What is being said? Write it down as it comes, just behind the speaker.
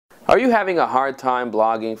Are you having a hard time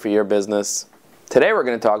blogging for your business? Today we're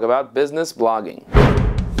going to talk about business blogging.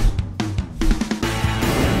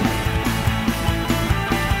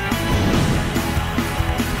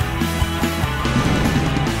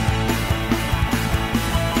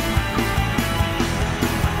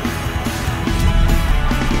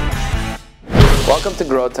 Welcome to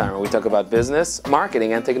GrowTime, where we talk about business,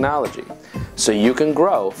 marketing, and technology, so you can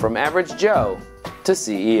grow from average Joe to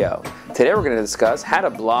CEO. Today we're going to discuss how to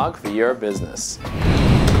blog for your business.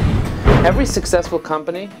 Every successful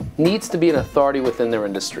company needs to be an authority within their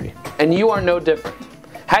industry, and you are no different.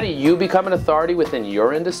 How do you become an authority within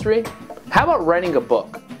your industry? How about writing a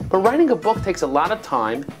book? But writing a book takes a lot of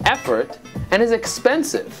time, effort, and is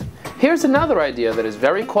expensive. Here's another idea that is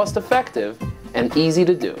very cost-effective and easy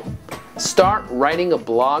to do. Start writing a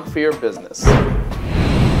blog for your business.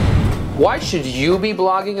 Why should you be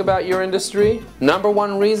blogging about your industry? Number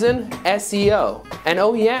one reason, SEO. And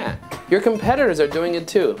oh yeah, your competitors are doing it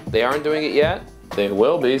too. They aren't doing it yet? They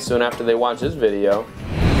will be soon after they watch this video.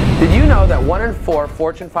 Did you know that 1 in 4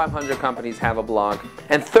 Fortune 500 companies have a blog?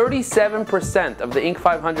 And 37% of the Inc.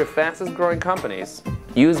 500 fastest growing companies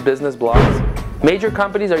use business blogs? Major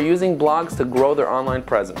companies are using blogs to grow their online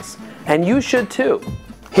presence. And you should too.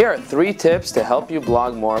 Here are 3 tips to help you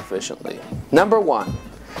blog more efficiently. Number 1,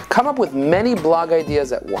 come up with many blog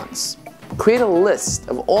ideas at once. Create a list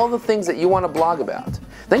of all the things that you want to blog about.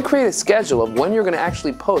 Then create a schedule of when you're going to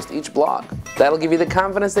actually post each blog. That'll give you the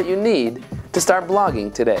confidence that you need to start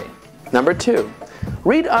blogging today. Number 2,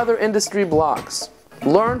 read other industry blogs.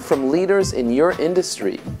 Learn from leaders in your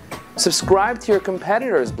industry. Subscribe to your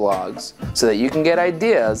competitors' blogs so that you can get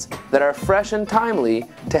ideas that are fresh and timely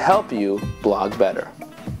to help you blog better.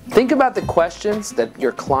 Think about the questions that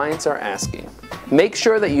your clients are asking. Make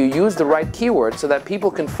sure that you use the right keywords so that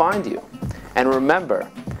people can find you. And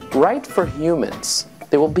remember, write for humans.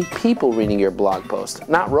 There will be people reading your blog post,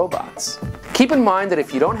 not robots. Keep in mind that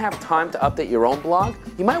if you don't have time to update your own blog,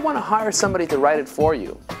 you might want to hire somebody to write it for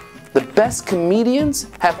you. The best comedians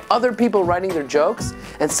have other people writing their jokes,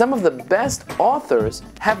 and some of the best authors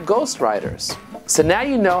have ghostwriters. So now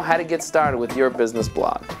you know how to get started with your business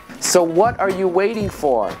blog. So what are you waiting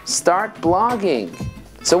for? Start blogging.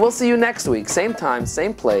 So we'll see you next week, same time,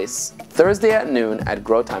 same place, Thursday at noon at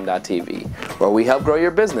GrowTime.tv, where we help grow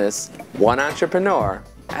your business one entrepreneur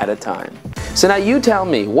at a time. So now you tell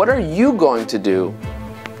me, what are you going to do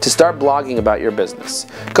to start blogging about your business?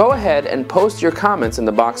 Go ahead and post your comments in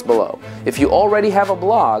the box below. If you already have a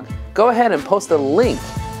blog, go ahead and post a link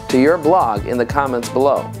to your blog in the comments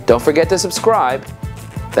below. Don't forget to subscribe.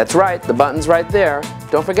 That's right, the button's right there.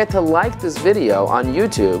 Don't forget to like this video on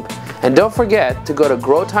YouTube. And don't forget to go to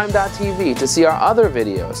GrowTime.tv to see our other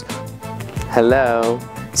videos. Hello.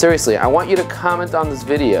 Seriously, I want you to comment on this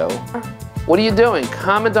video. What are you doing?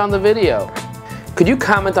 Comment on the video. Could you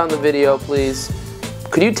comment on the video, please?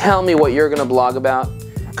 Could you tell me what you're going to blog about?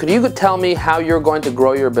 Could you tell me how you're going to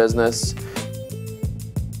grow your business?